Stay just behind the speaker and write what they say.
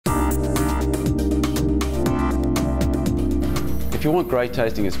If you want great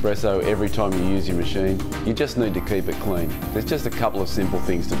tasting espresso every time you use your machine, you just need to keep it clean. There's just a couple of simple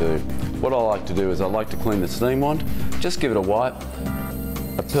things to do. What I like to do is I like to clean the steam wand, just give it a wipe,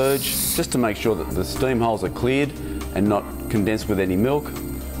 a purge, just to make sure that the steam holes are cleared and not condensed with any milk.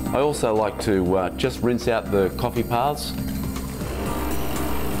 I also like to just rinse out the coffee paths,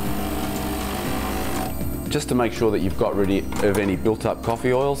 just to make sure that you've got rid of any built-up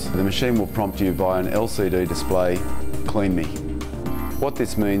coffee oils. The machine will prompt you via an LCD display, "Clean me." What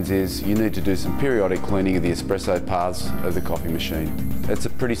this means is you need to do some periodic cleaning of the espresso paths of the coffee machine. It's a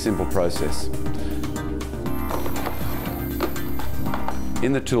pretty simple process.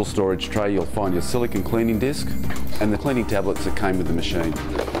 In the tool storage tray you'll find your silicone cleaning disc and the cleaning tablets that came with the machine.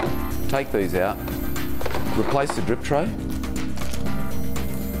 Take these out, replace the drip tray,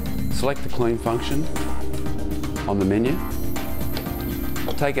 select the clean function on the menu,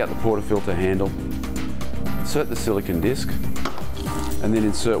 take out the portafilter handle, insert the silicone disc, and then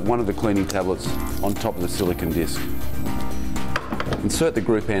insert one of the cleaning tablets on top of the silicone disc. Insert the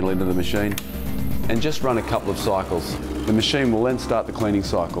group handle into the machine and just run a couple of cycles. The machine will then start the cleaning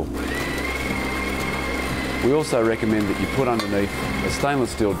cycle. We also recommend that you put underneath a stainless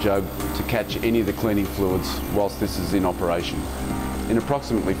steel jug to catch any of the cleaning fluids whilst this is in operation. In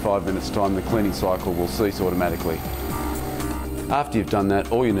approximately 5 minutes time, the cleaning cycle will cease automatically. After you've done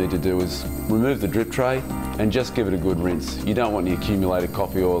that, all you need to do is remove the drip tray and just give it a good rinse. You don't want any accumulated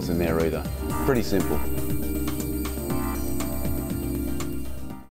coffee oils in there either. Pretty simple.